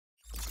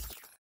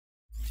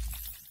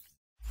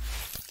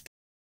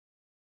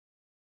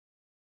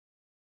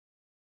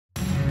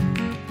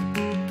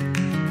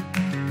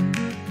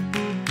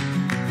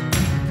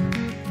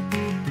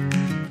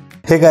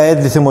ठीक है,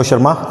 this is Mohit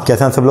Sharma.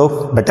 कैसे हैं सब लोग?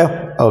 बेटा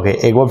ओके,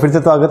 एक बार फिर से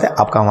स्वागत है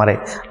आपका हमारे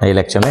नए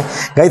लेक्चर में।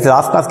 गाइस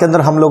लास्ट क्लास के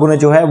अंदर हम लोगों ने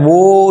जो है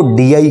वो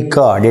डीआई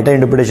का, डेटा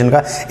इंटरप्रिटेशन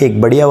का एक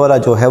बढ़िया वाला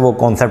जो है वो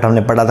कॉन्सेप्ट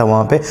हमने पढ़ा था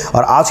वहाँ पे।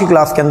 और आज की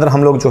क्लास के अंदर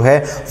हम लोग जो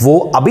है वो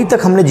अभी तक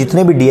हमने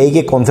जितने भी डीआई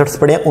के कॉन्सेप्ट्स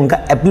पढ़े हैं उनका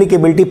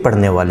एप्लीकेबिलिटी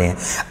पढ़ने वाले हैं।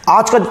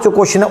 आज का जो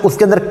क्वेश्चन है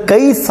उसके अंदर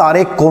कई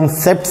सारे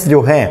कॉन्सेप्ट्स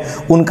जो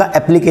हैं उनका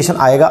एप्लीकेशन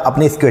आएगा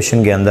अपने इस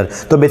क्वेश्चन के अंदर।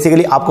 तो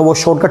बेसिकली आपको वो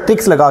शॉर्टकट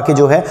ट्रिक्स लगा के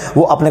जो है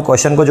वो अपने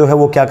क्वेश्चन को जो है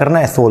वो क्या करना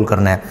है, सोल्व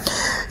करना है।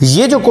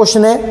 ये जो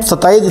क्वेश्चन है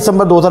 27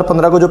 दिसंबर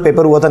 2015 को जो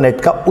पेपर हुआ था नेट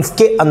का,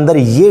 उसके अंदर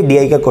ये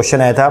डीआई का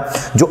क्वेश्चन आया था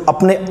जो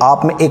अपने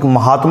आप में एक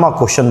महात्मा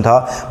क्वेश्चन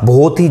था,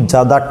 बहुत ही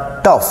ज्यादा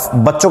टफ।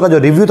 बच्चों का जो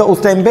रिव्यू था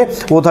उस टाइम पे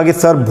वो था कि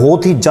सर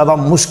बहुत ही ज्यादा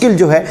मुश्किल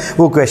जो है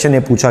वो क्वेश्चन ये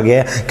पूछा गया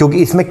है, क्योंकि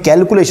इसमें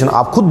कैलकुलेशन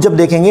आप खुद जब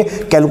देखेंगे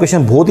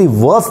कैलकुलेशन बहुत ही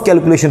वर्स्ट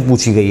कैलकुलेशन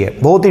पूछी गई है,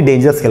 बहुत ही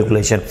डेंजरस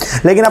कैलकुलेशन।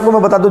 लेकिन आपको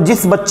मैं बता दूं,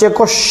 जिस बच्चे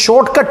को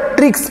शॉर्टकट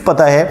ट्रिक्स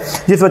पता है,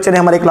 जिस बच्चे ने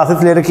हमारी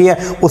क्लासेस ले रखी है,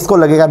 उसको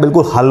लगेगा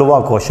बिल्कुल हलवा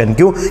क्वेश्चन।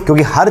 क्यों?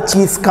 क्योंकि हर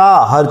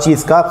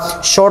चीज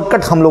का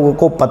शॉर्टकट हम लोगों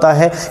को पता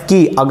है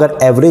कि अगर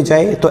एवरेज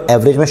आए तो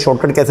एवरेज में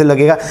शॉर्टकट कैसे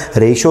लगेगा,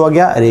 रेशियो आ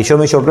गया, रेशियो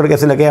में शॉर्टकट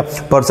कैसे लगेगा,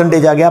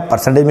 परसेंटेज आ गया,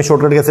 परसेंटेज में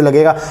शॉर्टकट कैसे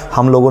लगेगा,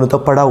 हम लोगों ने तो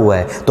पढ़ा हुआ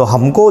है, तो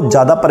हमको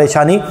ज्यादा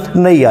परेशानी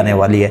नहीं आने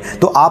वाली है।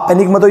 तो आप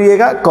पैनिक मत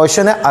होइएगा,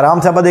 क्वेश्चन है आराम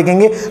से आप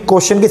देखेंगे,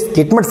 क्वेश्चन की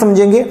स्टेटमेंट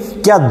समझेंगे,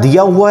 क्या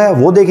दिया हुआ है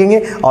वो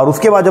देखेंगे, और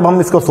उसके बाद जब हम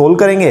इसको सोल्व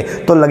करेंगे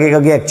तो लगेगा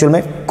कि एक्चुअल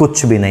में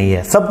कुछ भी नहीं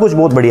है, सब कुछ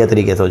बहुत बढ़िया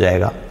तरीके से हो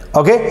जाएगा।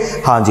 ओके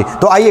हाँ जी,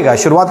 तो आइएगा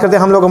शुरुआत करते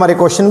हैं हम लोग हमारे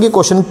क्वेश्चन की।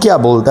 क्वेश्चन क्या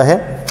बोलता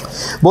है?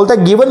 बोलता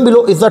है given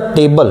below is the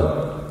table.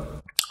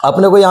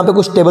 अपने को यहां पे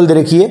कुछ टेबल दे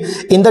रखी है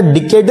in the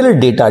decadal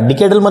data.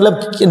 Decadal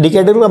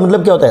का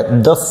मतलब क्या होता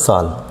है? 10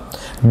 साल।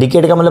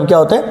 डिकेड का मतलब क्या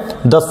होता है?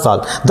 10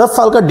 साल। 10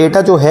 साल का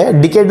डेटा जो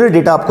है, डिकेडल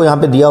डेटा आपको यहां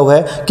पे दिया हुआ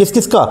है, किस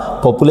किस का?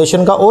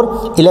 पॉपुलेशन का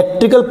और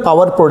electrical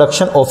power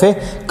production of a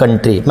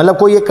country. मतलब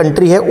कोई एक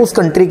कंट्री है, उस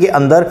कंट्री के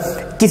अंदर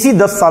किसी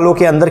 10 सालों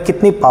के अंदर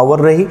कितनी पावर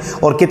रही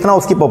और कितना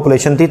उसकी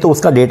पॉपुलेशन थी, तो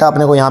उसका डेटा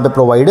अपने को यहाँ पे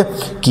प्रोवाइड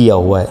किया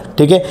हुआ है।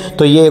 ठीक है,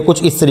 तो ये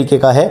कुछ इस तरीके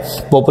का है।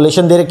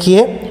 पॉपुलेशन दे रखी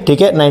है,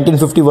 ठीक है,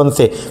 1951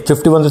 से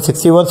 61 से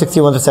 61,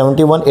 61 से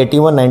 71,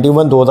 81,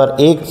 91,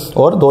 2001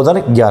 और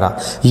 2011,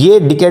 ये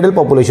डिकेडल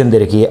पॉपुलेशन दे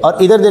रखी है। और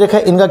इधर दे रखा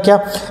है इनका क्या?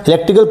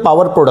 इलेक्ट्रिकल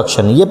पावर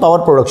प्रोडक्शन, ये पावर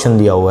प्रोडक्शन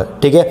दिया हुआ है।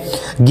 ठीक है,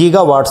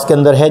 गीगावाट्स के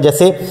अंदर है,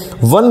 जैसे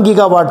 1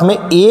 गीगावाट में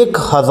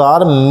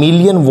 1000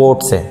 मिलियन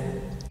वोट्स है।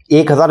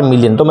 1000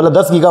 मिलियन तो मतलब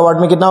 10 गीगावाट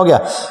में कितना हो गया?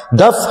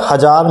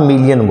 10,000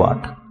 मिलियन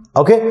वाट।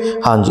 ओके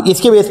हाँ जी,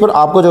 इसके बेस पर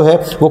आपको जो है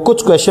वो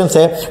कुछ क्वेश्चंस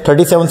है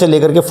 37 से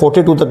लेकर के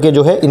 42 तक के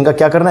जो है इनका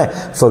क्या करना है?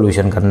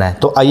 सॉल्यूशन करना है।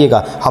 तो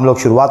आइएगा हम लोग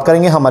शुरुआत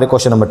करेंगे हमारे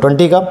क्वेश्चन नंबर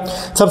 20 का।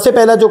 सबसे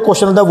पहला जो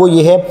क्वेश्चन था वो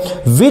ये है,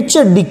 विच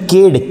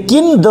डिकेड,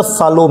 किन 10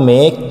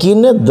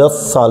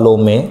 सालों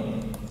में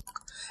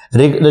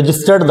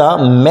registered the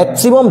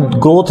maximum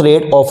growth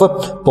rate of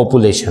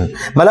population.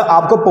 मतलब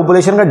आपको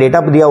पॉपुलेशन का डेटा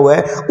दिया हुआ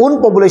है, उन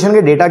पॉपुलेशन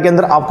के डेटा के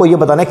अंदर आपको यह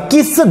बताना है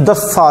किस 10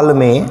 साल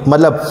में,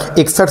 मतलब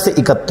 61 से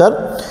 71,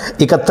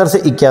 71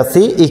 से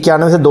 81,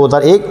 91 से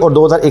 2001 और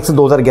 2001 से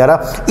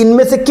 2011,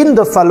 इनमें से किन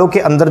 10 सालों के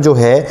अंदर जो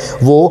है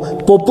वो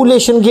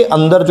पॉपुलेशन के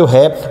अंदर जो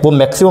है वो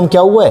मैक्सिमम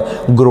क्या हुआ है?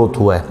 ग्रोथ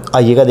हुआ है।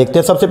 आइएगा देखते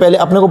हैं। सबसे पहले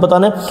अपने को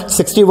बताना है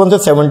 61 से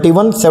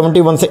 71,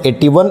 71 से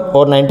 81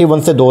 और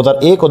 91 से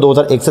 2001 और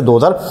 2001 से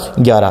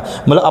 2011।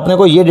 मतलब अपने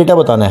को ये डेटा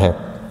बताना है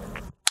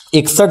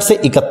 61 से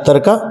 71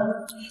 का,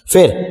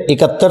 फिर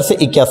 71 से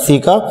 81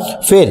 का,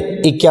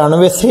 फिर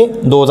 91 से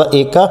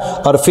 2001 का,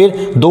 और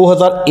फिर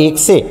 2001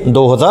 से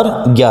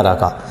 2011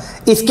 का।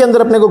 इसके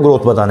अंदर अपने को ग्रोथ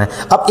बताना है।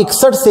 अब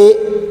 61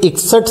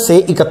 से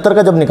 71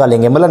 का जब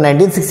निकालेंगे, मतलब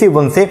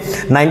 1961 से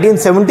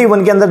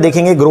 1971 के अंदर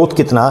देखेंगे ग्रोथ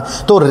कितना,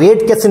 तो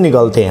रेट कैसे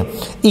निकालते हैं?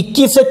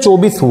 21 से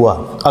 24 हुआ।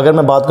 अगर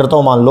मैं बात करता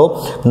हूं, मान लो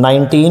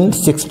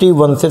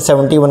 1961 से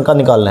 71 का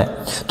निकालना है,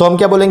 तो हम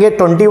क्या बोलेंगे?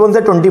 21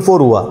 से 24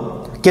 हुआ,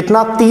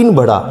 कितना? 3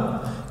 बढ़ा।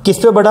 किस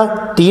पे बढ़ा?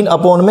 3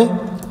 अपॉन में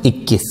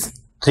 21,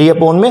 3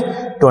 अपॉन में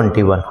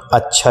 21।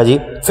 अच्छा जी,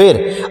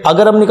 फिर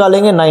अगर हम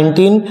निकालेंगे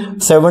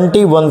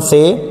 1971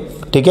 से,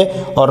 ठीक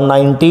है, और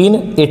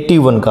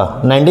 1981 का,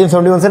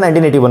 1971 से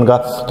 1981 का,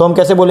 तो हम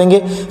कैसे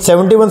बोलेंगे?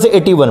 71 से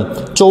 81,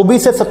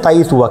 24 से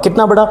 27 हुआ,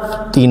 कितना बढ़ा?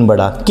 3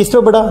 बढ़ा। किस पे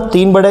बढ़ा?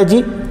 3 बढ़ा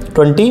जी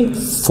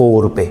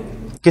 24 पे।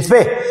 किस पे?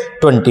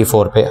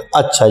 24 पे।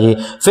 अच्छा जी,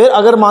 फिर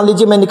अगर मान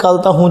लीजिए मैं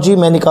निकालता हूं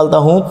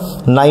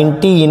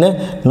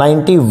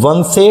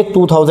 1991 से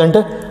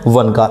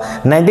 2001 का,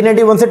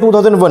 1991 से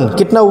 2001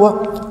 कितना हुआ?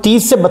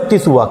 30 से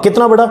 32 हुआ,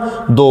 कितना बढ़ा?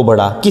 2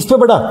 बढ़ा। किस पे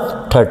बढ़ा?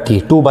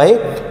 30,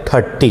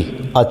 2/30।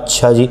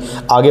 अच्छा जी,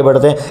 आगे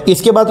बढ़ते हैं।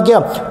 इसके बाद क्या?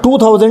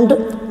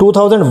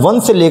 2001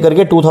 से लेकर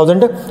के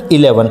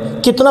 2011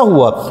 कितना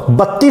हुआ?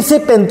 32 से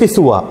 35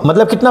 हुआ,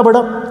 मतलब कितना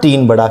बढ़ा?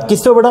 3 बढ़ा।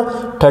 किस पे बढ़ा?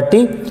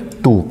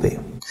 32 पे।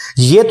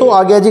 ये तो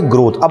आ गया जी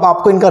ग्रोथ। अब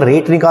आपको इनका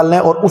रेट निकालना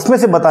है और उसमें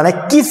से बताना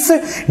है किस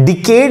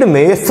डिकेड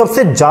में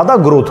सबसे ज्यादा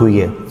ग्रोथ हुई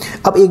है।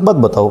 अब एक बात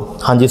बताओ।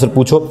 हाँ जी सर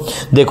पूछो।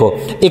 देखो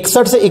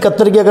 61 से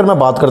 71 की अगर मैं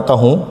बात करता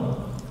हूं,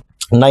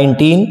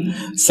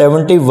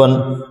 1971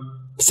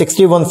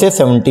 61 से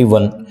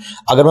 71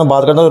 अगर मैं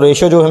बात करता हूं,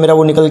 रेशियो जो है मेरा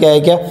वो निकल के आया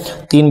क्या?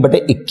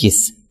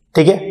 3/21।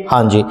 ठीक है,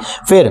 हाँ जी।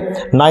 फिर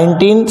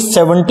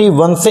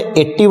 1971 से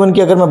 81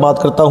 की अगर मैं बात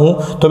करता हूं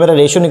तो मेरा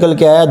रेशियो निकल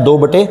के आया 2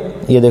 बटे,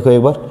 ये देखो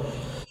एक बार,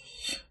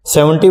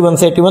 71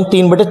 से 81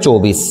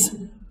 3/24,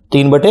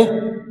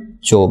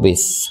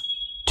 3/24,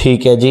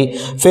 ठीक है जी।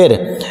 फिर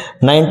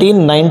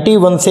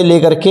 1991 से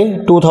लेकर के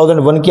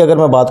 2001 की अगर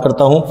मैं बात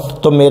करता हूं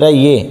तो मेरा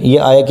ये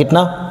आया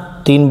कितना,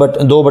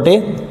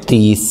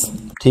 2/30,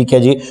 ठीक है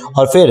जी।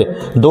 और फिर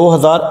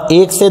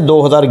 2001 से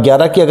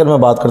 2011 की अगर मैं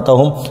बात करता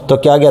हूं तो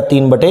क्या गया,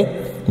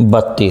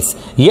 3/32।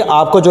 ये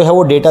आपको जो है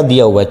वो डेटा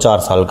दिया हुआ है 4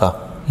 साल का,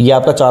 ये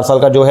आपका 4 साल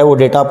का जो है वो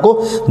डेटा आपको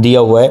दिया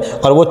हुआ है।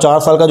 और वो 4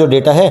 साल का जो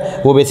डेटा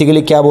है वो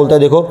बेसिकली क्या बोलता है,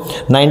 देखो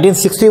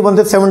 1961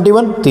 से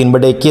 71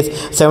 3/21,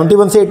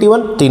 71 से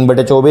 81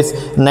 3/24,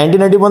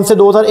 1991 से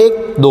 2001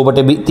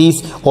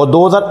 2/30 और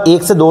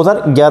 2001 से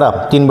 2011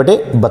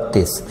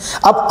 3/32।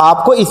 अब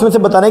आपको इसमें से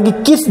बताना है कि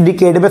किस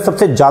डिकेड में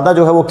सबसे ज्यादा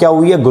जो है वो क्या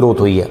हुई है, ग्रोथ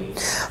हुई है।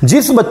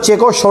 जिस बच्चे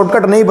को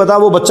शॉर्टकट नहीं पता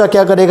वो बच्चा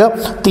क्या करेगा,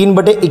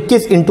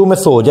 3/21 इंटू में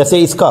 100, जैसे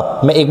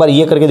इसका मैं एक बार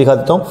ये करके दिखा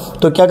देता हूं,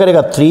 तो क्या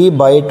करेगा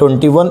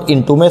 3/21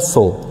 इंटू में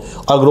 100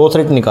 और ग्रोथ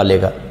रेट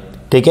निकालेगा,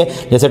 ठीक है।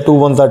 जैसे 2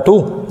 1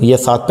 2, ये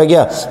 7 पे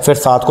गया, फिर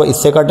 7 को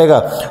इससे काटेगा,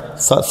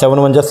 7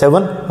 1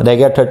 7 रह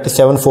गया,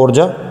 37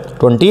 4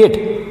 28,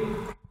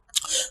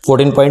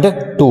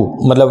 14.2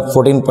 मतलब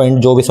 14 पॉइंट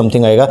जो भी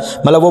समथिंग आएगा,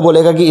 मतलब वो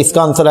बोलेगा कि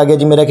इसका आंसर आ गया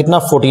जी मेरा कितना,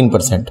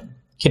 14%,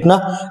 कितना,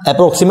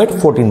 अप्रोक्सीमेट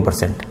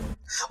 14%।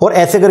 और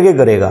ऐसे करके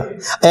करेगा,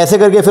 ऐसे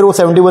करके फिर वो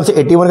 71 से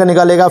 81 का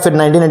निकालेगा, फिर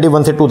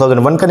 1991 से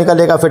 2001 का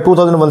निकालेगा, फिर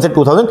 2001 से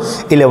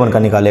 2011 का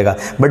निकालेगा।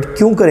 बट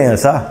क्यों करें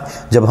ऐसा,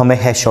 जब हमें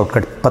है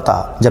शॉर्टकट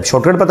पता। जब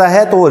शॉर्टकट पता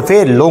है तो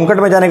फिर लॉन्ग कट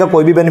में जाने का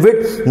कोई भी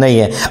बेनिफिट नहीं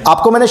है।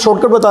 आपको मैंने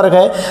शॉर्टकट बता रखा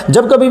है,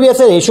 जब कभी भी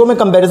ऐसे रेशियो में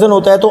कंपैरिजन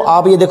होता है तो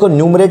आप ये देखो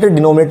न्यूमरेटर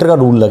डिनोमिनेटर का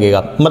रूल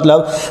लगेगा।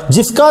 मतलब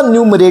जिसका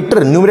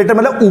न्यूमरेटर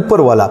मतलब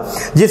ऊपर वाला,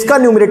 जिसका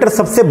न्यूमरेटर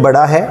सबसे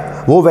बड़ा है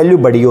वो वैल्यू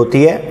बड़ी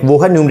होती है, वो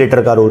है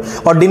न्यूमरेटर का रूल।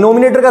 और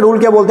डिनोमिनेटर का रूल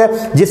क्या बोलता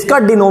है, जिसका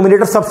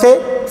डिनोमिनेटर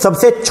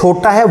सबसे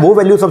छोटा है वो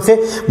वैल्यू सबसे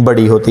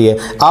बड़ी होती है।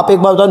 आप एक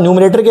बात बताओ,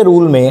 न्यूमरेटर के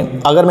रूल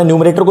में अगर मैं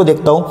न्यूमरेटर को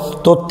देखता हूं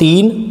तो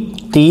 3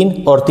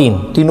 3 और 3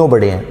 तीनों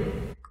बड़े हैं,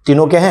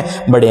 तीनों क्या हैं,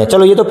 बड़े हैं।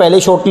 चलो ये तो पहले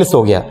शॉर्ट लिस्ट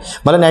हो गया,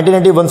 मतलब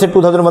 1991 से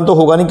 2001 तो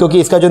होगा नहीं क्योंकि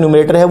इसका जो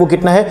न्यूमरेटर है वो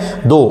कितना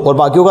है, 2 और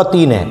बाकियों का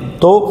 3 है,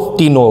 तो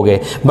तीनों हो गए।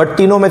 बट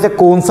तीनों में से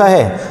कौन सा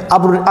है,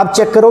 अब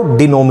चेक करो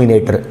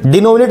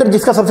डिनोमिनेटर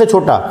जिसका सबसे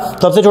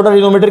छोटा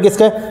डिनोमिनेटर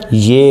किसका है,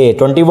 ये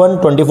 21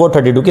 24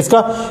 32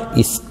 किसका,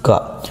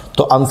 इसका।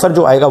 तो आंसर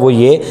जो आएगा वो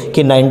ये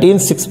कि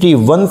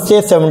 1961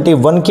 से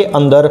 71 के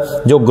अंदर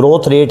जो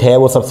ग्रोथ रेट है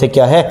वो सबसे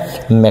क्या है,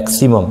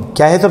 मैक्सिमम।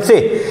 क्या है,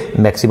 सबसे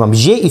मैक्सिमम।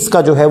 ये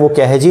इसका जो है वो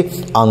क्या है जी,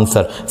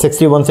 आंसर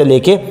 61 से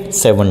लेके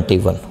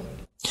 71।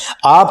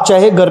 आप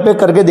चाहे घर पे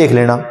करके देख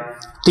लेना,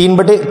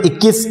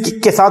 3/21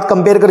 के साथ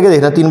कंपेयर करके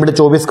देखना,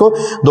 3/24 को,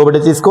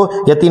 2/30 को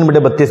या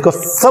 3/32 को,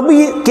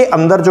 सभी के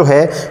अंदर जो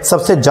है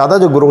सबसे ज्यादा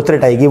जो ग्रोथ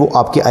रेट आएगी वो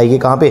आपकी आएगी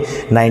कहां पे,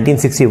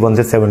 1961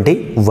 से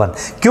 71।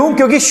 क्यों,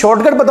 क्योंकि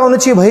शॉर्टकट पता होना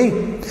चाहिए भाई।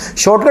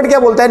 शॉर्टकट क्या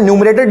बोलता है,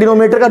 न्यूमरेटर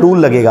डिनोमिनेटर का रूल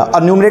लगेगा।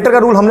 और न्यूमरेटर का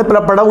रूल हमने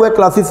पढ़ा हुआ है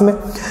क्लासेस में।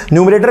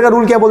 न्यूमरेटर का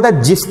रूल क्या बोलता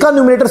है, जिसका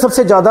न्यूमरेटर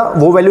सबसे ज्यादा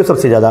वो वैल्यू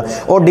सबसे ज्यादा।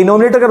 और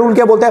डिनोमिनेटर का रूल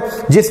क्या बोलता है,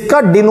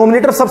 जिसका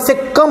डिनोमिनेटर सबसे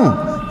कम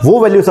वो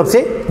वैल्यू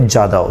सबसे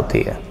ज्यादा होती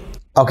है।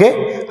 ओके,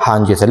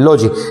 हाँ जी सर। लो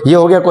जी, ये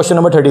हो गया क्वेश्चन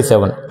नंबर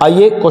 37।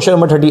 आइए क्वेश्चन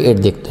नंबर 38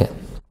 देखते हैं।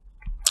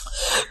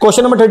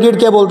 क्वेश्चन नंबर 38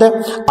 क्या बोलता है,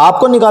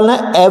 आपको निकालना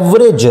है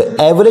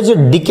average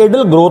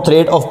decadal growth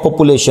rate of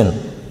population.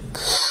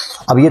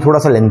 अब ये थोड़ा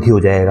सा लेंथी हो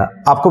जाएगा,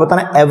 आपको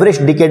बताना है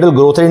average decadal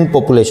growth rate in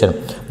population.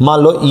 मान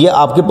लो ये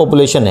आपकी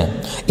पॉपुलेशन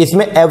है,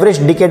 इसमें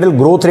एवरेज डिकेडल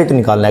ग्रोथ रेट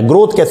निकालना है।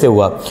 ग्रोथ कैसे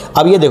हुआ,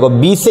 अब ये देखो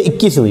 20 से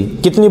 21 हुई,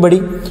 कितनी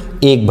बढ़ी,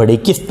 1 बढ़ी,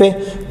 किस पे,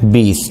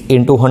 20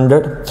 इंटू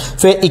 100।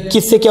 फिर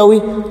 21 से क्या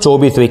हुई,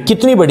 24 हुई,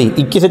 कितनी बढ़ी,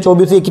 21 से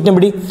 24 हुई, कितनी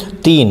बढ़ी,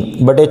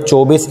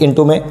 3/24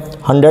 इंटू में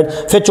 100।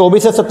 फिर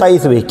 24 से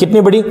 27 हुई,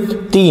 कितनी बढ़ी,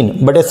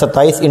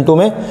 3/27 इंटू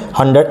में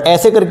 100।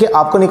 ऐसे करके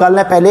आपको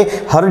निकालना है पहले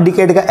हर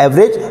डिकेड का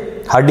एवरेज,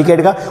 हर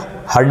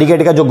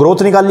डिकेड का जो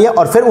ग्रोथ निकाल लिया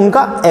और फिर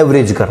उनका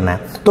एवरेज करना है।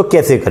 तो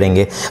कैसे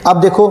करेंगे,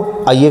 अब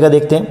देखो आइएगा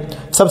देखते हैं।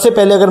 सबसे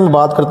पहले अगर मैं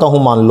बात करता हूं,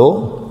 मान लो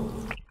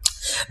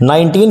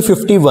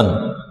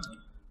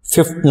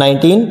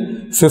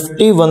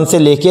 1951 से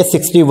लेके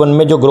 61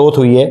 में जो ग्रोथ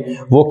हुई है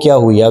वो क्या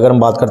हुई है। अगर हम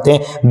बात करते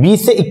हैं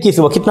 20 से 21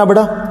 हुआ, कितना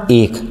बड़ा,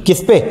 1,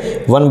 किस पे,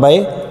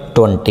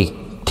 1/20,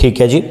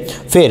 ठीक है जी।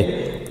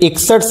 फिर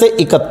 61 से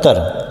 71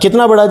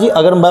 कितना बड़ा जी,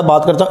 अगर मैं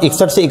बात करता हूं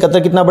 61 से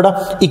 71 कितना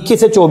बड़ा, 21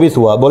 से 24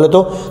 हुआ, बोले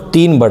तो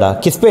 3 बड़ा,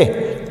 किस पे,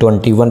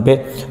 21 पे।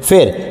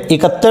 फिर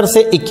 71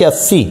 से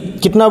 81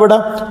 कितना बड़ा,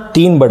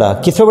 3 बड़ा,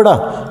 किस पे बड़ा,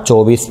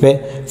 24 पे।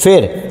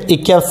 फिर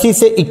 81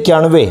 से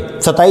 91,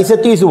 27 से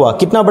 30 हुआ,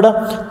 कितना बड़ा,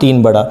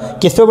 3 बड़ा,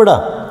 किस पे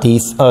बड़ा,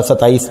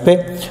 27 पे।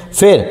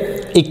 फिर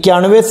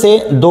 91 से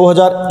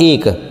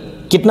 2001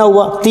 कितना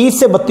हुआ, 30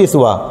 से 32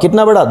 हुआ,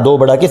 कितना बड़ा, 2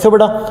 बड़ा, किस पे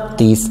बड़ा,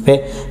 30 पे।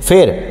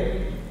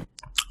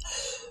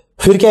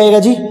 फिर क्या आएगा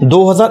जी,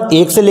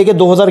 2001 से लेके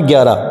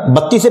 2011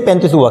 32 से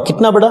 35 हुआ,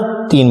 कितना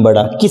बड़ा, 3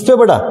 बड़ा, किस पे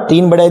बड़ा,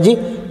 3 बड़ा है जी,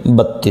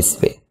 32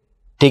 पे,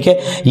 ठीक है,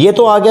 ये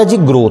तो आ गया जी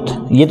ग्रोथ,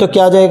 ये तो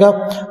क्या आ जाएगा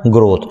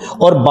ग्रोथ।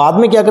 और बाद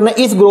में क्या करना है,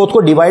 इस ग्रोथ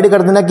को डिवाइड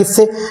कर देना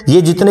किससे,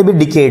 ये जितने भी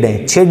डिकेड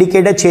हैं, 6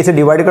 डिकेड है, 6 से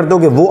डिवाइड कर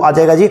दोगे वो आ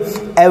जाएगा जी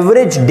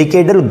एवरेज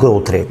डिकेडल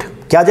ग्रोथ रेट।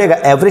 क्या आ जाएगा,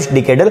 एवरेज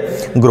डिकेडल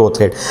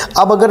ग्रोथ रेट।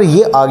 अब अगर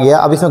ये आ गया,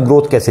 अब इसमें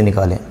ग्रोथ कैसे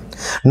निकालें।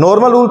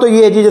 नॉर्मल रूल तो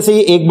ये है जी, जैसे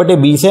ये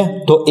 1/20 है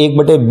तो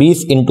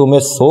 1/20 इंटू में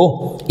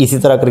 100, इसी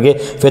तरह करके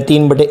फिर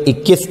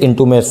 3/21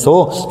 इंटू में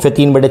 100, फिर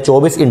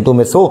 3/24 इंटू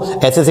में 100,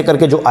 ऐसे से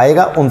करके जो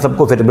आएगा उन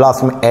सबको फिर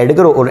लास्ट में ऐड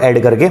करो और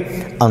ऐड करके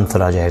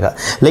आंसर आ जाएगा।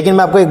 लेकिन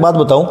मैं आपको एक बात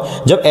बताऊं,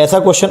 जब ऐसा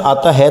क्वेश्चन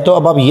आता है तो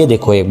अब आप ये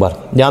देखो, एक बार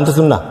ध्यान से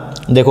सुनना,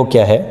 देखो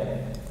क्या है,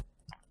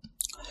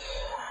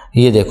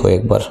 ये देखो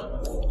एक बार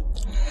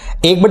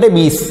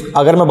 1/20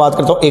 अगर मैं बात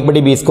करता हूं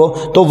 1/20 को,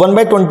 तो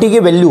 1/20 की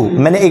वैल्यू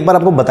मैंने एक बार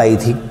आपको बताई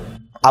थी,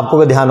 आपको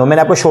अगर ध्यान हो,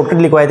 मैंने आपको शॉर्टकट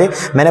लिखवाए थे,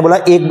 मैंने बोला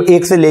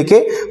एक से लेके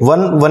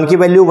 1 की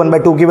वैल्यू,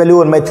 1/2 की वैल्यू,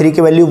 1/3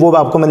 की वैल्यू, वो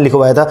आपको मैंने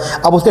लिखवाया था।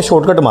 अब उसके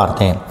शॉर्टकट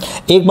मारते हैं।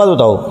 एक बात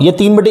बताओ, ये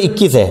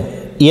 3/21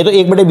 है, ये तो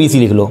 1/20 ही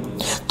लिख लो,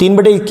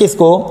 3/21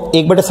 को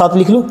 1/7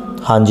 लिख लो,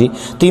 हाँ जी,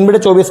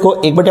 3/24 को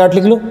 1/8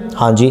 लिख लो,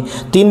 हाँ जी,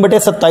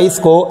 3/27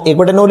 को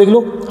 1/9 लिख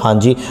लो, हाँ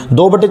जी,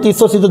 2/30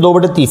 को सीधे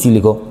 2/30 ही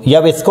लिखो, या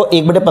इसको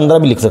 1/15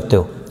 भी लिख सकते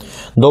हो,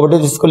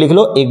 2/30 को लिख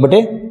लो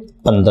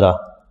 1/15,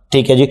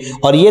 ठीक है जी।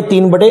 और ये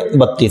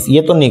 3/32,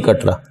 ये तो नहीं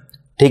कट रहा,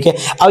 ठीक है।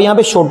 अब यहां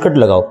पे शॉर्टकट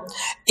लगाओ,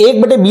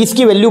 1/20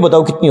 की वैल्यू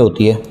बताओ कितनी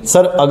होती है।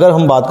 सर अगर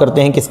हम बात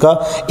करते हैं किसका,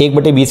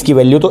 1/20 की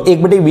वैल्यू, तो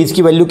 1/20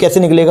 की वैल्यू कैसे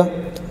निकलेगा,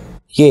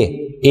 ये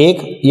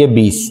 1 ये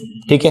 20,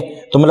 ठीक है,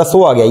 तो मतलब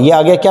 100 आ गया, ये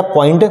आ गया क्या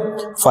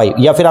 0.5,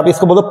 या फिर आप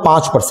इसको बोलो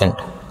 5%,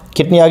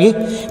 कितनी आ गई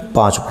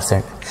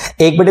 5%।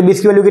 1/20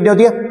 की वैल्यू कितनी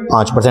होती है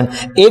 5%।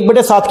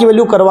 1/7 की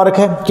वैल्यू करवा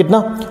रखा है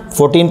कितना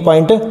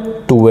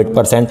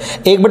 14.28%।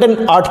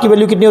 1/8 की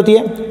वैल्यू कितनी होती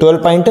है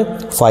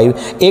 12.5।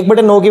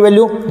 1/9 की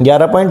वैल्यू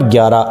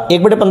 11.11।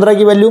 1/15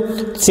 की वैल्यू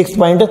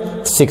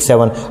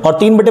 6.67 और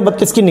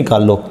 3/32 की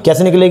निकाल लो,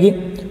 कैसे निकलेगी,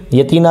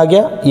 ये 3 आ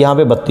गया, यहाँ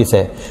पे 32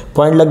 है,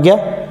 पॉइंट लग गया,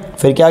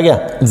 फिर क्या आ गया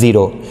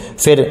 0,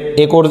 फिर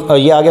एक और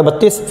ये आ गया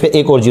 32, फिर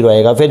एक और 0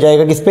 आएगा, फिर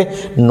जाएगा किस पे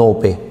 9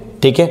 पे,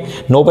 ठीक है,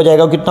 9 पे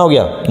जाएगा, कितना हो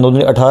गया 9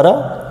 दूनी 18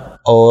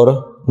 और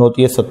 9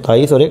 3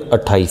 27 और एक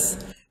 28,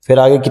 फिर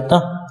आ गया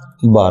कितना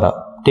 12,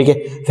 ठीक है,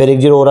 फिर एक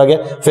 0 और आ गया,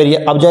 फिर ये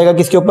अब जाएगा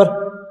किसके ऊपर,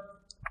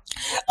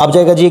 अब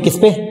जाएगा जी किस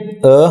पे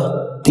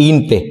 3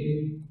 पे,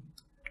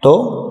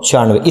 तो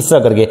 96, इस तरह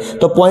करके,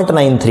 तो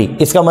 0.93,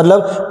 इसका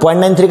मतलब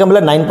 0.93 का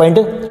मतलब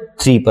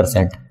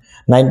 9.3%,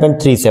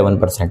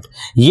 9.37%।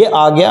 ये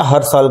आ गया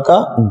हर साल का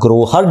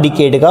हर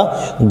डिकेड का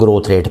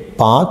growth rate.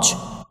 5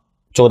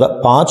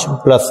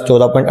 plus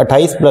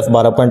 14.28 plus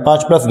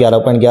 12.5 plus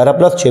 11.11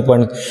 plus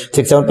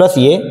 6.67 plus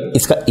ये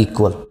इसका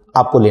इक्वल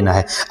आपको लेना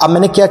है। अब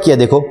मैंने क्या किया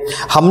देखो,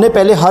 हमने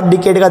पहले हर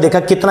डिकेड का देखा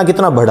कितना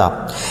कितना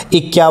बढ़ा,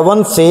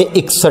 51 से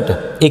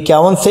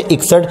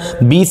 61,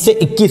 20 से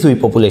 21 हुई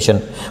पॉपुलेशन,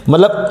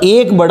 मतलब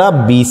एक बढ़ा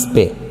 20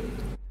 पे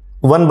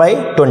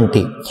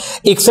 1/20।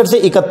 61 से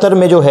 71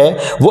 में जो है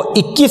वो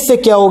 21 से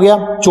क्या हो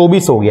गया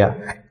 24 हो गया,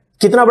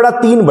 कितना बड़ा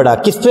 3 बड़ा,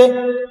 किससे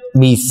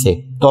 20 से,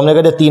 तो हमने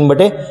कहा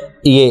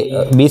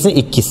 20 से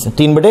 21,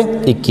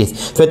 3/21,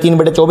 फिर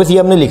 3/24 ये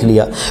हमने लिख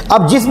लिया।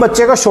 अब जिस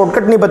बच्चे का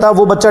शॉर्टकट नहीं पता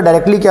वो बच्चा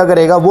डायरेक्टली क्या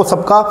करेगा, वो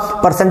सबका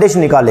परसेंटेज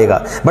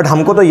निकालेगा, बट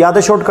हमको तो याद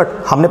है शॉर्टकट,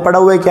 हमने पढ़ा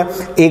हुआ है क्या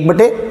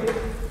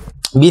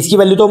 1/20 की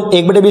वैल्यू, तो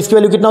 1/20 की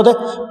वैल्यू कितना होता है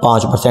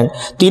 5%,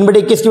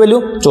 3/21 की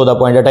वैल्यू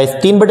 14.28,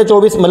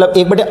 3/24 मतलब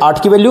 1/8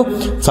 की वैल्यू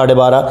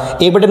 12.5,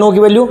 1/9 की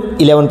वैल्यू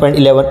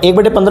 11.11,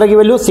 1/15 की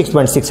वैल्यू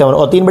 6.67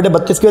 और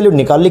 3/32 की वैल्यू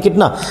निकाल ली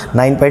कितना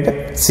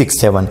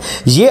 9.67।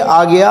 ये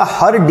आ गया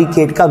हर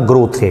डिकेड का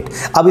ग्रोथ रेट।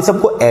 अब इस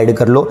सबको ऐड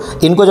कर लो,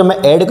 इनको जब मैं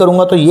ऐड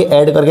करूंगा तो ये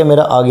ऐड करके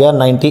मेरा आ गया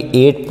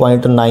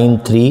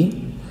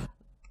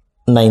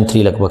 98.93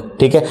 लगभग,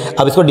 ठीक है।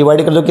 अब इसको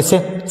डिवाइड कर दो किससे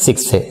 6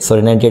 से,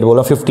 सॉरी 98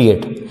 बोला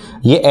 58,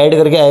 ये ऐड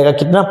करके आएगा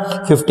कितना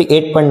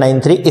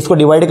 58.93, इसको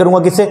डिवाइड करूंगा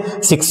किससे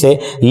 6 से,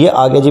 ये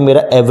आ गया जी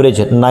मेरा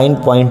एवरेज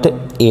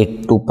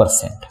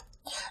 9.82%।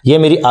 ये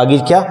मेरी आ गई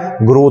क्या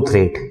ग्रोथ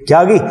रेट, क्या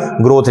आ गई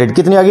ग्रोथ रेट,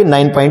 कितनी आ गई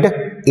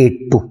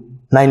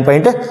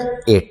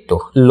 9.82।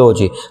 लो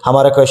जी,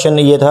 हमारा क्वेश्चन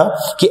ये था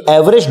कि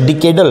एवरेज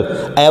डिकेडल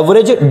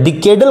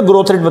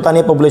ग्रोथ रेट बतानी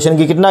है पॉपुलेशन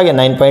की, कितना आ गया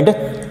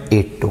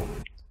 9.82।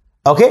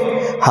 ओके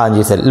हाँ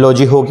जी सर, लो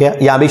जी हो गया,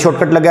 यहां भी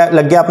शॉर्टकट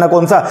लग गया अपना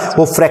कौन सा,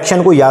 वो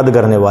फ्रैक्शन को याद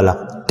करने वाला,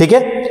 ठीक है।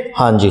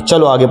 हाँ जी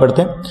चलो आगे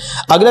बढ़ते हैं।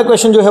 अगला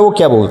क्वेश्चन जो है वो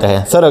क्या बोलता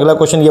है सर, अगला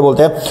क्वेश्चन ये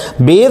बोलता है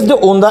based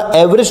on the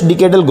average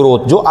decadal growth,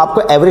 जो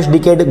आपको एवरेज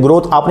डिकेड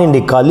ग्रोथ आपने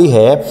निकाली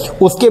है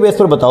उसके बेस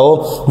पर बताओ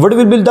what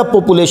will be the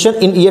population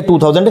in year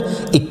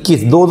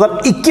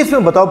 2021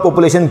 में बताओ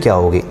पॉपुलेशन क्या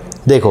होगी।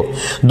 देखो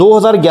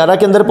 2011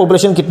 के अंदर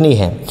पॉपुलेशन कितनी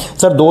है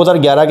सर,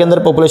 2011 के अंदर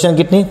पॉपुलेशन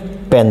कितनी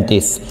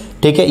 35,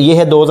 ठीक है, ये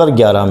है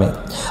 2011 में।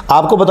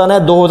 आपको बताना है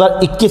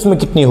 2021 में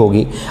कितनी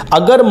होगी।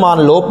 अगर मान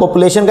लो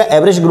पॉपुलेशन का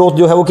एवरेज ग्रोथ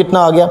जो है वो कितना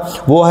आ गया,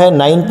 वो है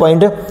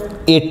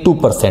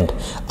 9.82%।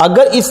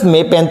 अगर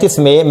इसमें 35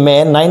 में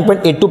मैं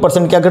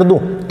 9.82% क्या कर दूं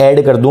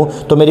ऐड कर दूं,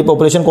 तो मेरी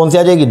पॉपुलेशन कौन सी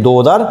आ जाएगी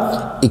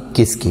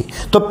 2021 की।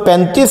 तो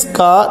 35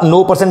 का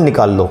 9%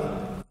 निकाल लो,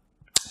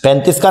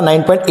 35 का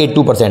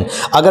 9.82%।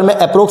 अगर मैं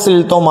अप्रोक्स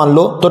लेता हूं मान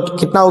लो तो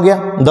कितना हो गया,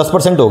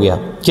 10% हो गया।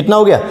 कितना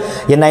हो गया,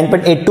 ये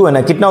 9.82 है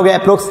ना, कितना हो गया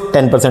अप्रोक्स,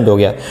 10% हो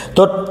गया।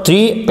 तो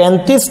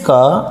 35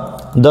 का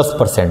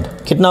 10%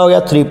 कितना हो गया,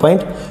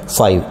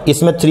 3.5।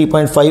 इसमें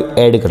 3.5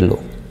 ऐड कर लो,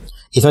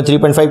 इसमें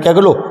 3.5 क्या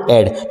कर लो,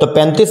 ऐड। तो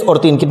 35 और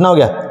 3 कितना हो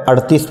गया,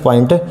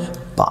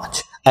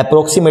 38.5।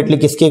 अप्रोक्सीमेटली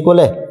किसके इक्वल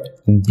है,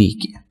 बी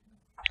के।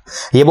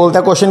 ये बोलता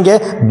है क्वेश्चन क्या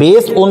है,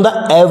 based on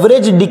the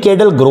average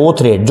decadal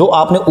growth rate, जो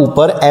आपने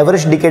ऊपर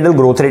एवरेज डिकेडल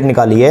ग्रोथ रेट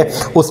निकाली है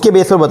उसके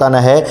बेस पर बताना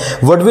है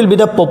what will be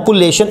the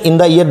population in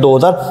the year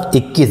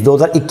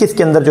 2021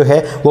 के अंदर जो है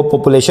वो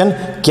पॉपुलेशन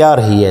क्या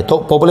रही है। तो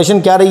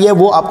पॉपुलेशन क्या रही है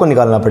वो आपको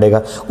निकालना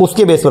पड़ेगा,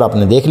 उसके बेस पर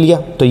आपने देख लिया।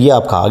 तो ये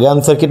आपका आ गया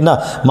आंसर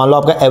कितना, मान लो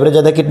आपका एवरेज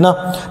आता है कितना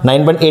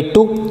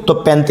 9.82, तो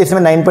 35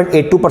 में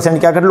 9.82%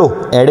 क्या कर लो,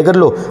 ऐड कर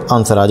लो,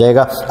 आंसर आ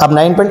जाएगा। अब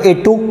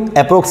 9.82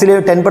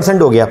 अप्रोक्सीमेटली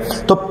 10% हो गया,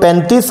 तो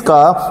 35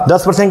 का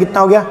 10% कितना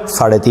हो गया,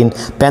 3.5।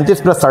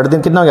 35 प्लस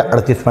 3.5 कितना हो गया,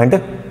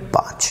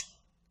 38.5।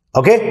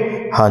 ओके,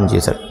 हाँ जी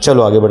सर,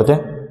 चलो आगे बढ़ते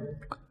हैं।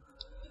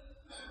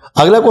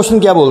 अगला क्वेश्चन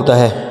क्या बोलता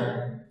है,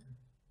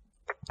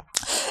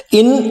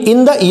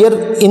 in the year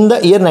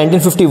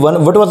 1951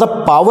 what was the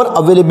power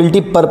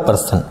availability पर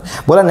पर्सन।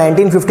 बोला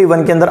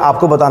 1951 के अंदर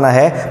आपको बताना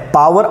है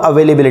पावर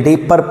अवेलेबिलिटी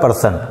पर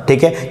पर्सन,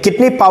 ठीक है,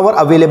 कितनी पावर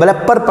अवेलेबल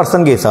है पर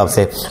पर्सन के हिसाब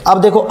से।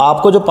 अब देखो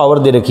आपको जो पावर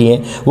दे रखी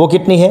है वो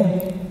कितनी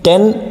है,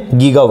 10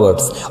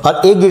 गीगावाट्स।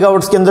 और 1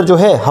 गीगावाट्स के अंदर जो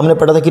है हमने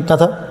पढ़ा था कितना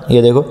था,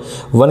 ये देखो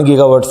 1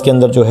 गीगावाट्स के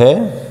अंदर जो है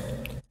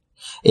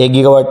 1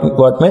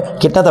 गीगावाट में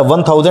कितना था,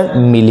 1000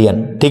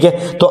 मिलियन, ठीक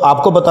है। तो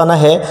आपको बताना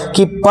है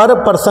कि पर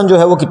पर्सन जो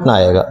है वो कितना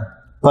आएगा,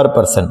 पर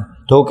पर्सन।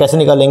 तो कैसे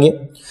निकालेंगे,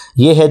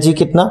 ये है जी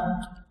कितना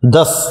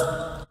 10,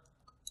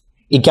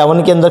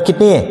 51 के अंदर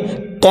कितनी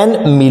है 10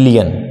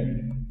 मिलियन,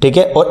 ठीक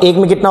है, और 1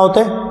 में कितना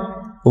होता है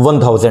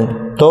 1000,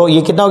 तो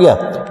ये कितना हो गया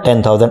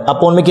 10,000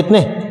 अपॉन में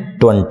कितने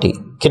 20,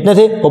 कितने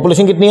थे,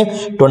 पॉपुलेशन कितनी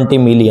है 20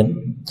 मिलियन।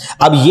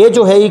 अब ये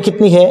जो है ये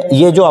कितनी है,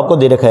 ये जो आपको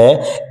दे रखा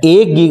है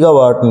 1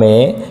 गीगावाट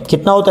में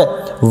कितना होता है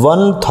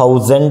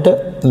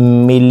 1000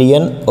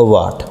 मिलियन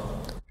वाट,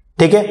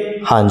 ठीक है,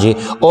 हाँ जी।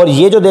 और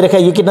ये जो दे रखा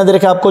है ये कितना दे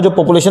रखा है आपको, जो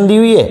पॉपुलेशन दी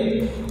हुई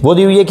है वो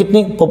दी हुई है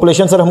कितनी,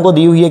 पॉपुलेशन सर हमको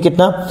दी हुई है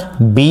कितना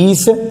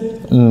 20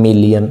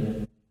 मिलियन,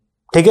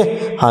 ठीक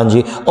है, हाँ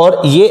जी।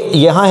 और ये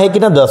यहां है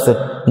कितना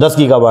 10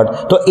 गीगावाट,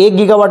 तो 1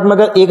 गीगावाट में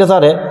अगर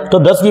 1000 है तो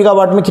 10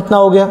 गीगावाट में कितना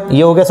हो गया,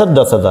 ये हो गया सर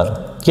 10,000,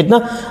 कितना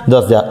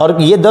 10,000।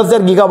 और ये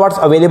 10,000 गीगावाट्स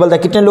अवेलेबल था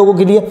कितने लोगों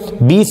के लिए,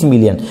 20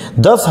 मिलियन।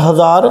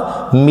 10,000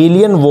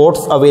 मिलियन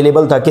वोट्स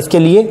अवेलेबल था किसके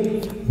लिए,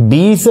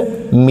 20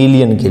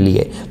 मिलियन के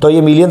लिए। तो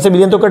ये मिलियन से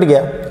मिलियन तो कट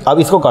गया, अब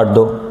इसको काट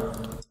दो,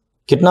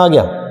 कितना आ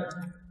गया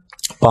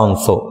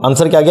 500।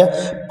 आंसर क्या आ गया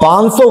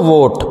 500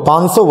 वोट,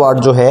 500 वाट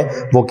जो है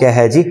वो क्या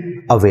है जी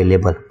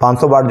अवेलेबल,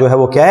 500 वाट जो है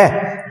वो क्या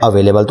है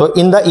अवेलेबल। तो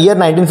इन द ईयर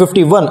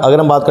 1951 अगर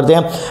हम बात करते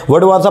हैं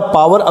what was the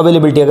power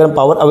availability, अगर हम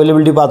पावर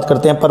अवेलेबिलिटी बात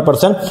करते हैं पर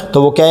पर्सन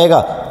तो वो क्या आएगा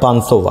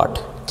 500 वाट,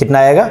 कितना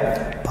आएगा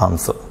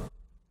 500।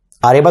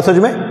 आ रही बात समझ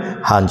में,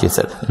 हाँ जी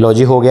सर, लो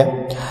जी हो गया।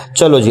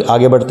 चलो जी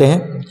आगे बढ़ते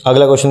हैं।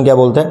 अगला क्वेश्चन क्या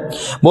बोलता है,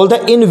 बोलता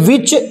है इन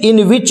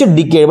विच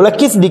डिकेड, बोला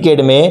किस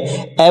डिकेड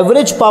में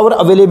एवरेज पावर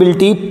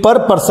अवेलेबिलिटी पर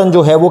पर्सन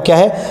जो है वो क्या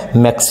है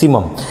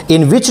मैक्सिमम।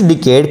 इन विच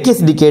डिकेड,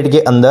 किस डिकेड के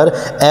अंदर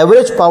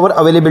एवरेज पावर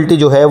अवेलेबिलिटी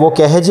जो है वो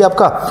क्या है जी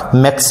आपका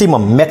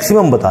मैक्सिमम,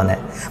 मैक्सिमम बताना है।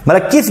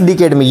 मतलब किस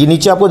डिकेड में, ये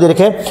नीचे आपको दे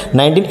रखा है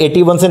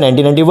 1981 से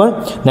 1991,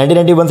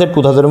 1991 से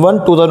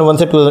 2001, 2001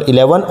 से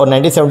 2011 और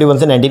 1971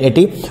 से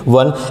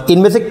 1981,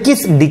 इनमें से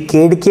किस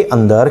डिकेड के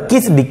अंदर,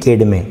 किस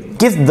डिकेड में,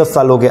 किस 10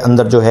 सालों के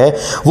अंदर जो है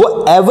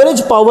वो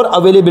एवरेज पावर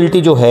अवेलेबिलिटी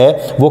जो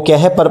है वो क्या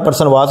है पर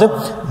पर्सन वाज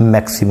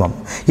मैक्सिमम।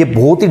 ये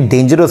बहुत ही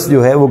डेंजरस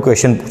जो है वो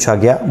क्वेश्चन पूछा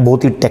गया,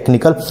 बहुत ही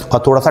टेक्निकल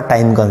और थोड़ा सा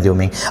टाइम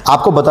कंज्यूमिंग।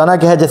 आपको बताना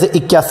क्या है, जैसे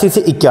 81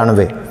 से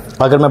 91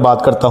 अगर मैं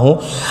बात करता हूं,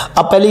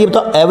 अब पहले ये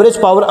बताओ एवरेज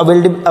पावर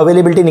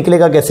अवेलेबिलिटी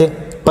निकलेगा कैसे,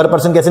 पर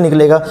पर्सन कैसे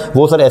निकलेगा,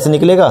 वो सर ऐसे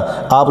निकलेगा,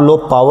 आप लो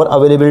पावर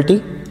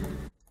अवेलेबिलिटी,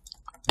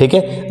 ठीक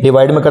है,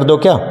 डिवाइड में कर दो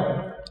क्या,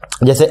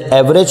 जैसे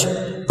एवरेज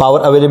पावर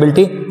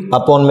अवेलेबिलिटी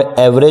अपॉन में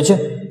एवरेज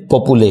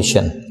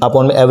पॉपुलेशन,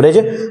 अपॉन में एवरेज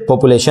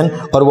पॉपुलेशन,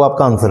 और वो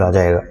आपका आंसर आ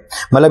जाएगा।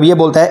 मतलब ये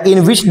बोलता है इन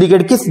विच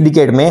डिकेड, किस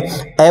डिकेड में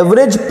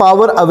एवरेज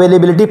पावर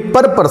अवेलेबिलिटी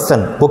पर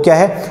पर्सन वो क्या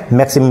है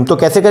मैक्सिमम। तो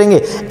कैसे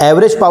करेंगे,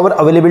 एवरेज पावर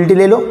अवेलेबिलिटी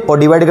ले लो और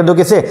डिवाइड कर दो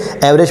किससे,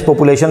 एवरेज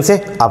पॉपुलेशन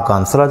से, आपका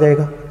आंसर आ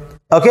जाएगा।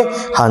 ओके,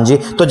 हाँ जी।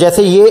 तो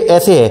जैसे ये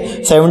ऐसे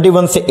है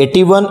 71 से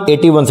 81,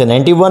 81 से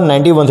 91,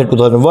 91 से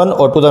 2001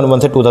 और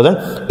 2001 से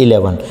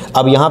 2011।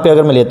 अब यहाँ पे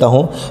अगर मैं लेता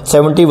हूँ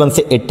 71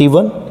 से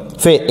 81,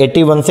 फिर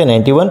 81 से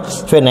 91,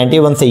 फिर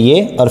 91 से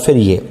ये और फिर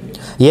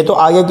ये तो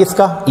आ गया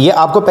किसका, ये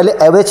आपको पहले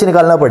एवरेज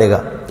निकालना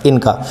पड़ेगा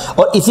इनका,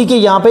 और इसी के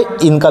यहाँ पे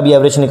इनका भी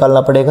एवरेज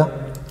निकालना पड़ेगा,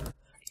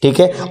 ठीक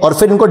है, और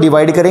फिर इनको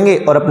डिवाइड करेंगे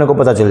और अपने को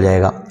पता चल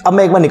जाएगा। अब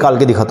मैं एक बार निकाल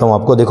के दिखाता हूं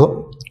आपको, देखो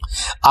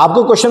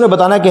आपको क्वेश्चन में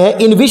बताना क्या है,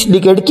 इन विच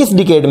डिकेड, किस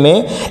डिकेड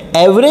में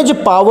एवरेज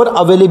पावर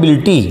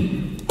अवेलेबिलिटी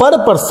पर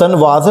पर्सन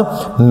वाज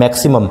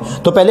मैक्सिमम।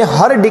 तो पहले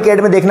हर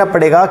डिकेड में देखना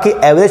पड़ेगा कि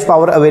एवरेज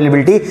पावर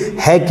अवेलेबिलिटी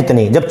है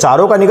कितनी। जब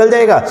चारों का निकल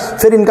जाएगा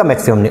फिर इनका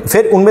मैक्सिमम नहीं,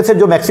 फिर उनमें से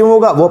जो मैक्सिमम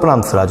होगा वो अपना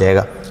आंसर आ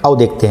जाएगा। आओ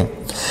देखते हैं।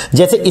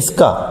 जैसे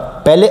इसका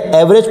पहले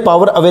एवरेज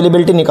पावर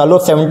अवेलेबिलिटी निकालो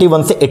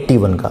 71 से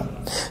 81 का।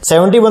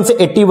 71 से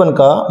 81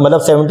 का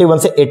मतलब 71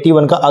 से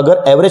 81 का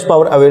अगर एवरेज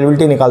पावर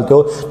अवेलेबिलिटी निकालते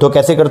हो तो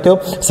कैसे करते हो?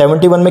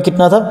 71 में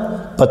कितना था?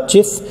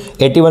 25।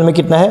 81 में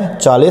कितना है?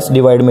 40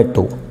 डिवाइड में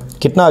 2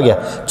 कितना आ गया?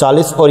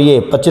 40 और ये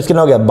 25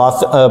 कितना हो गया?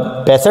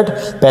 65।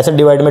 65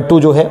 डिवाइड में 2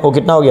 जो है वो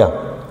कितना हो गया?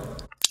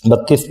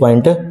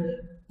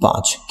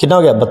 32.5। कितना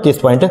हो गया?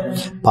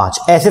 32.5।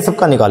 ऐसे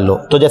सबका निकाल लो।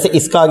 तो जैसे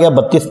इसका आ गया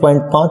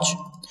 32.5,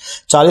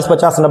 40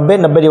 50 90,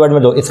 90 डिवाइड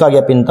में 2 इसका आ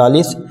गया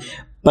 45,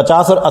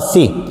 50 और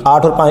 80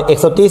 8 और 5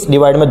 130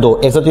 डिवाइड में 2,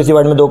 130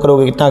 डिवाइड में 2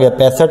 करोगे कितना आ गया?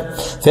 65।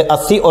 फिर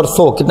 80 और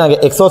 100 कितना आ गया?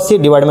 180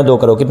 डिवाइड में 2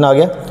 करो कितना आ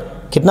गया?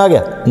 कितना आ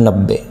गया?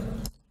 90।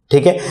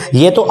 ठीक है,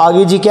 ये तो आ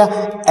गई जी क्या?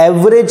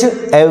 एवरेज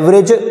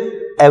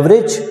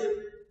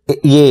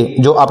ये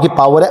जो आपकी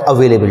पावर है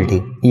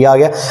अवेलेबिलिटी, ये आ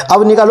गया।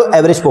 अब निकालो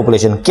एवरेज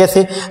पॉपुलेशन।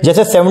 कैसे?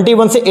 जैसे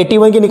 71 से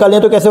 81 की निकालनी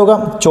है तो कैसे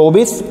होगा?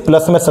 24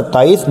 प्लस में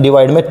 27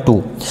 डिवाइड में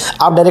 2।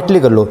 आप डायरेक्टली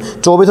कर लो।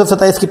 24 और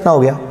 27 कितना हो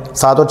गया?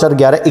 7 और 4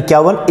 11,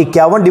 51।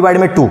 51 डिवाइड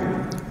में 2,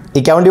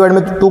 51 डिवाइड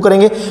में 2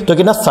 करेंगे तो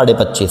कितना?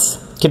 25.5।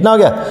 कितना हो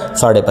गया?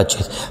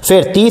 25.5।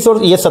 फिर 30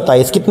 और ये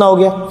 27 कितना हो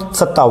गया?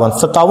 57।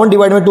 57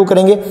 डिवाइड में 2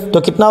 करेंगे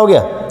तो कितना हो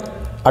गया?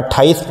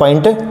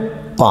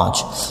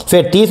 28.5।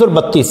 फिर 30 और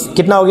 32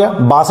 कितना हो गया?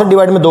 62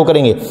 डिवाइड में 2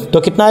 करेंगे तो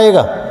कितना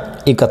आएगा?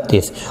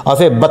 31। और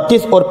फिर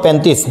 32 और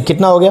 35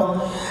 कितना हो गया?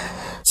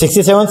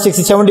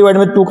 67 डिवाइड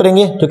में 2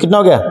 करेंगे तो कितना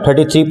हो गया?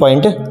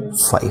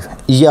 33.5।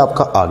 ये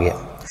आपका आ गया।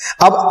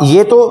 अब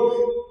ये तो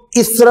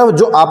इस तरफ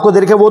जो आपको दे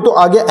रखा है वो तो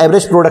आ गया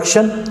एवरेज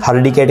प्रोडक्शन हर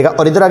डिकेड का,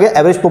 और इधर आ गया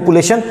एवरेज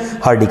पॉपुलेशन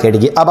हर डिकेड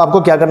की। अब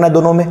आपको क्या करना है?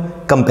 दोनों में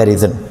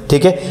कंपैरिजन।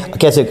 ठीक है,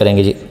 कैसे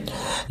करेंगे जी?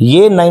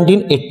 ये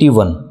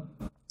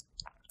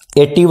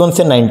 1981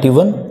 से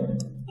 91,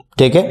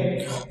 ठीक है,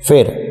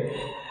 फिर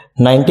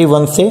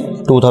 91 से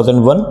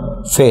 2001,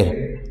 फिर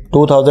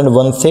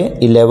 2001 से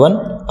 11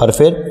 और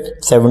फिर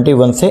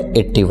 71 से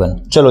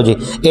 81। चलो जी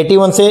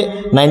 81 से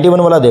 91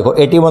 वाला देखो।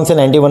 81 से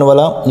 91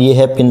 वाला ये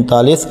है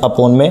 45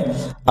 अपॉन में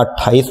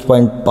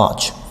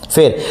 28.5।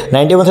 फिर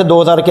 91 से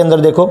 2000 के अंदर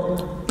देखो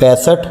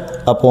 65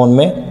 अपॉन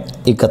में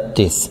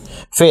 31।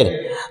 फिर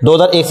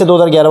 2001 से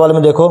 2011 वाले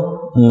में देखो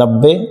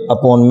 90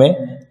 अपॉन में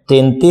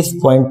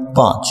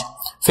 33.5।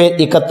 फिर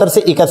 71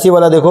 से 81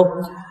 वाला देखो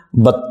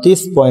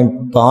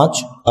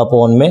 32.5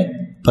 अपॉन में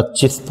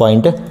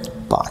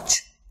 25.5।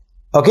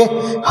 ओके,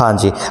 हाँ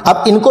जी।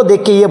 अब इनको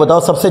देख के ये बताओ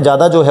सबसे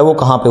ज्यादा जो है वो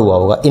कहां पे हुआ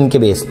होगा? इनके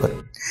बेस पर।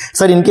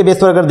 सर इनके बेस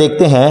पर अगर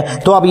देखते हैं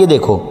तो आप ये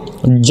देखो,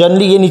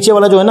 जनरली ये नीचे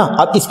वाला जो है ना,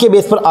 अब इसके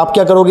बेस पर आप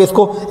क्या करोगे?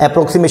 इसको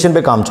अप्रोक्सीमेशन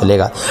पे काम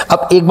चलेगा।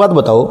 अब एक बात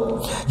बताओ,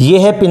 ये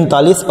है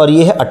 45 और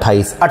ये है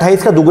 28।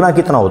 28 का दुगना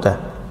कितना होता है?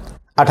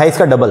 28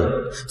 का डबल।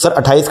 सर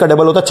 28 का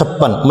डबल होता है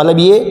 56, मतलब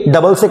ये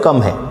डबल से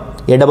कम है।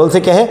 ये डबल से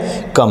क्या है?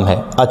 कम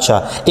है।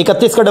 अच्छा,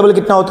 31 का डबल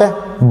कितना होता है?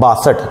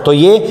 62, तो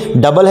ये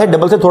डबल है,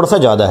 डबल से थोड़ा सा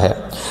ज्यादा है।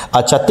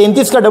 अच्छा,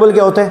 33 का डबल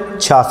क्या होता है?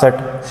 66।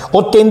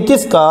 और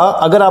 33 का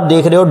अगर आप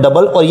देख रहे हो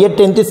डबल, और ये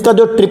 33 का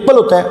जो ट्रिपल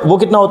होता है वो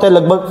कितना होता है?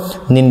 लगभग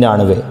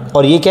 99।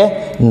 और ये क्या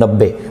है?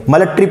 90।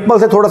 मतलब ट्रिपल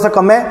से थोड़ा सा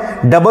कम है,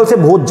 डबल से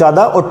बहुत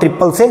ज्यादा और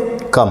ट्रिपल से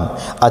कम।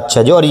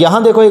 अच्छा जी, और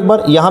यहां देखो एक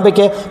बार, यहां पे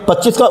क्या है?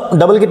 25 का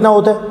डबल कितना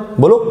होता है?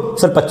 बोलो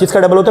सर 25 का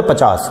डबल होता है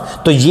 50।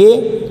 तो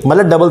ये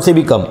मतलब डबल से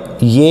भी कम,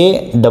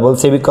 ये डबल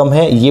से भी कम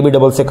है, ये भी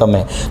डबल से कम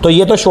है। तो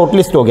ये तो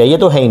शॉर्टलिस्ट हो गया, ये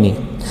तो है ही नहीं।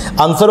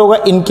 आंसर होगा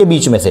इनके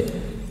बीच में से।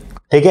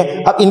 ठीक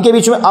है, अब इनके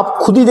बीच में आप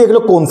खुद ही देख लो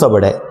कौन सा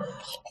बड़ा है।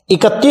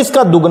 31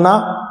 का दुगना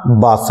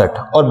 62,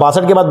 और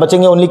 62 के बाद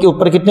बचेंगे ओनली के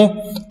ऊपर कितने?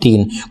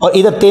 3। और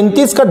इधर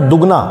 33 का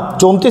दुगना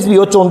 34 भी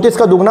हो, 34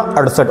 का दुगना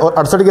 68, और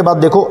 68 के बाद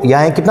देखो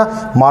यहां है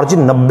कितना?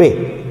 मार्जिन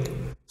 90।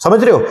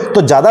 समझ रहे हो?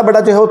 तो ज्यादा बड़ा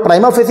जो है वो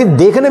प्राइमा फेसी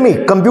देखने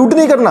में, कंप्यूट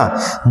नहीं करना,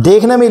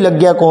 देखने में लग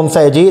गया कौन सा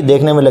है जी?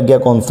 देखने में लग गया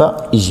कौन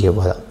सा? ये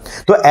वाला।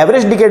 तो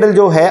एवरेज डिकेडल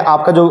जो है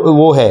आपका, जो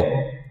वो है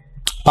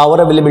पावर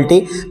अवेलेबिलिटी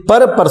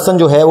पर पर्सन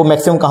जो है वो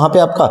मैक्सिमम कहां पे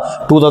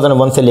आपका?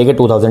 2001 से लेके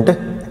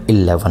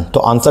 2011। तो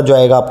आंसर जो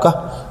आएगा आपका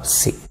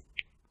सी।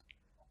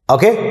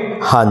 ओके,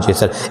 हाँ जी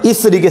सर,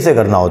 इस तरीके से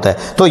करना होता है।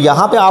 तो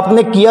यहां पे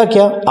आपने किया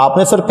क्या?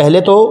 आपने सर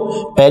पहले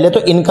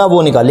तो इनका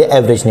वो निकाल लिया,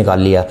 एवरेज निकाल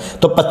लिया।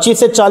 तो 25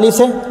 से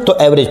 40 है तो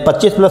एवरेज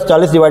 25 प्लस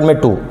 40 डिवाइड में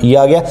 2 ये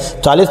आ गया।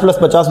 40 प्लस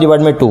 50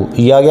 डिवाइड में 2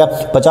 ये आ गया।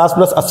 50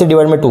 प्लस 80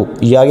 डिवाइड में 2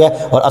 ये आ गया।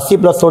 और 80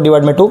 प्लस 100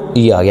 डिवाइड में 2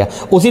 ये आ गया।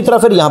 उसी तरह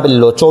फिर यहां पे ले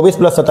लो 24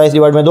 प्लस 27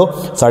 डिवाइड में 2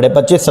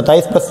 25.5,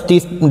 27 प्लस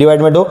 30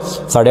 डिवाइड में 2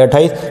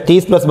 28.5,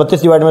 30 प्लस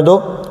 32 डिवाइड में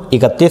 2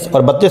 31,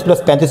 और 32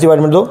 प्लस 35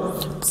 डिवाइड में 2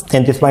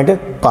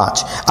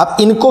 33.5। अब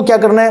इनको क्या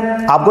करना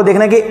है? आपको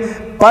देखना है कि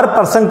पर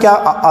पर्सन क्या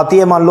आती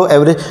है, मान लो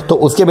एवरेज, तो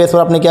उसके बेस पर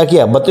आपने क्या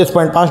किया?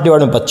 32.5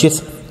 डिवाइड में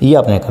 25, ये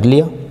आपने कर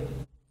लिया,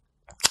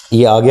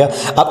 ये आ गया।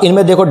 अब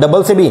इनमें देखो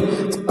डबल से भी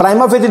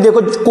प्राइमा फेसी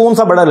देखो कौन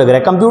सा बड़ा लग रहा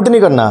है, कंप्यूट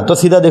नहीं करना, तो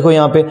सीधा देखो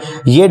यहाँ पे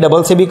ये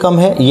डबल से भी कम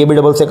है, ये भी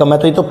डबल से कम है,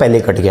 तो ये तो पहले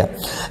कट गया।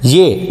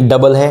 ये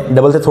डबल है,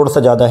 डबल से थोड़ा सा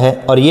ज्यादा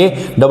है, और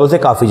ये डबल से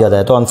काफी ज्यादा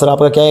है। तो आंसर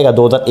आपका क्या आएगा?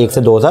 2001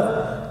 से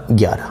 2011।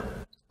 11।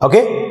 ओके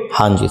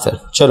हाँ जी सर,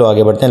 चलो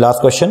आगे बढ़ते हैं।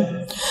 Last question,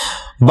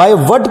 by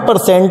what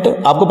percent,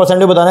 आपको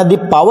परसेंटेज बताना है, दी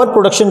पावर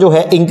प्रोडक्शन जो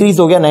है इंक्रीज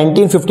हो गया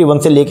 1951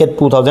 से लेकर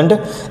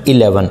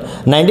 2011।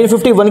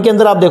 1951 के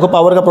अंदर आप देखो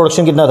पावर का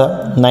प्रोडक्शन कितना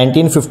था,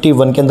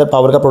 1951 के अंदर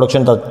पावर का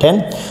प्रोडक्शन था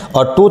 10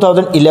 और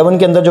 2011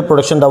 के अंदर जो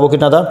प्रोडक्शन था वो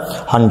कितना था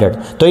 100।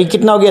 तो ये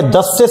कितना हो गया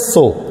 10 से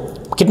 100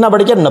 कितना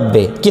बढ़ गया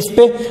 90, किस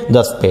पे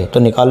 10 पे, तो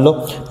निकाल लो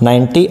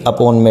 90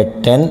 अपॉन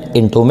में 10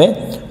 इंटू में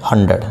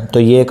 100, तो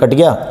ये कट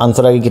गया,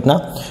 आंसर आ गया कितना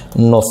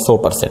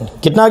 900%।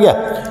 कितना आ गया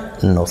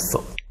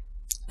 900,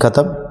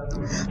 खत्म।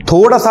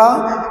 थोड़ा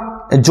सा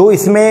जो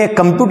इसमें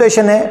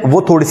कंप्यूटेशन है वो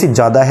थोड़ी सी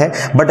ज्यादा है,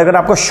 बट अगर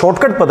आपको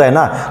शॉर्टकट पता है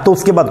ना तो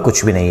उसके बाद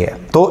कुछ भी नहीं है।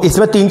 तो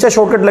इसमें 3-4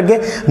 शॉर्टकट लग गए,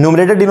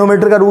 न्यूमरेटर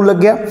डिनोमिनेटर का रूल लग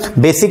गया,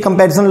 बेसिक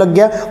कंपैरिजन लग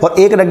गया और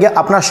एक लग गया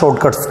अपना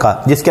शॉर्टकट्स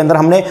का, जिसके अंदर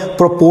हमने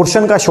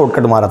प्रोपोर्शन का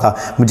शॉर्टकट मारा था।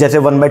 जैसे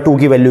 1/2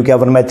 की वैल्यू क्या,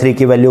 1/3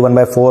 की वैल्यू,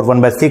 1/4,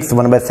 1/6,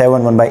 1/7,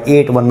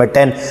 1/8,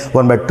 1/10,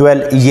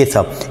 1/12, ये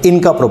सब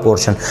इनका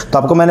प्रोपोर्शन। तो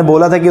आपको मैंने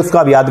बोला था कि उसको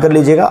आप याद कर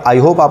लीजिएगा। आई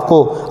होप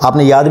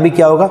आपने याद भी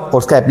किया होगा और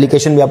उसका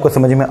एप्लीकेशन भी आपको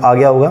समझ में आ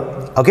गया होगा।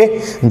 ओके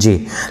जी,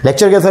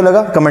 लेक्चर कैसा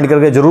लगा कमेंट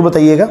करके जरूर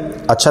बताइएगा।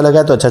 अच्छा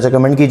लगा तो अच्छा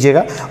कमेंट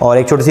कीजिएगा। और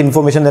एक छोटी सी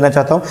इन्फॉर्मेशन देना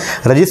चाहता हूँ,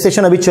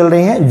 रजिस्ट्रेशन अभी चल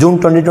रही है जून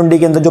 2020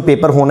 के अंदर जो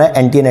पेपर होना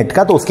है NTA NET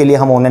का, तो उसके लिए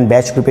हम ऑनलाइन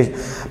बैच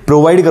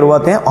प्रोवाइड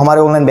करवाते हैं।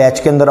 हमारे ऑनलाइन बैच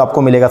के अंदर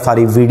आपको मिलेगा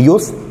सारी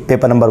videos,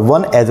 paper number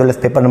 1 as well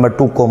as paper number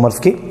 2 commerce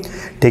की,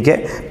 ठीक है।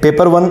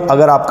 पेपर 1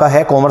 अगर आपका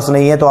है, कॉमर्स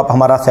नहीं है, तो आप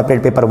हमारा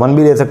सेपरेट पेपर 1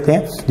 भी ले सकते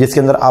हैं, जिसके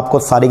अंदर आपको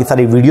सारी की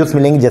सारी वीडियोस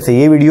मिलेंगी, जैसे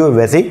ये वीडियो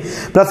वैसे ही,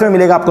 प्लस में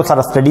मिलेगा आपको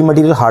सारा स्टडी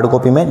मटेरियल हार्ड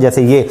कॉपी में,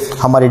 जैसे ये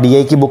हमारी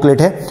DI की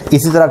बुकलेट है।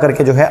 इसी तरह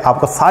करके जो है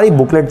आपको सारी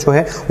बुकलेट जो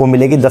है वो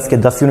मिलेगी 10 के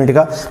 10 यूनिट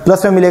का,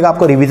 प्लस में मिलेगा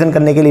आपको रिवीजन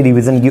करने के लिए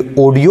रिवीजन की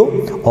ऑडियो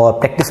और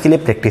प्रैक्टिस के लिए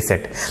प्रैक्टिस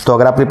सेट। तो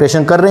अगर आप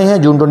प्रिपरेशन कर रहे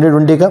हैं जून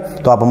 2020 का,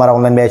 तो आप हमारा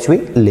ऑनलाइन बैच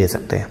भी ले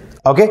सकते हैं।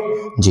 ओके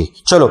जी,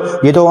 चलो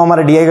ये तो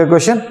हमारा DI का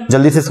क्वेश्चन,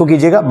 जल्दी से इसको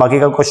कीजिएगा। बाकी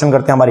का क्वेश्चन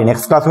करते हैं हमारी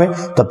नेक्स्ट क्लास में।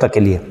 तब तक के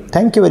लिए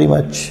थैंक यू वेरी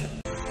मच।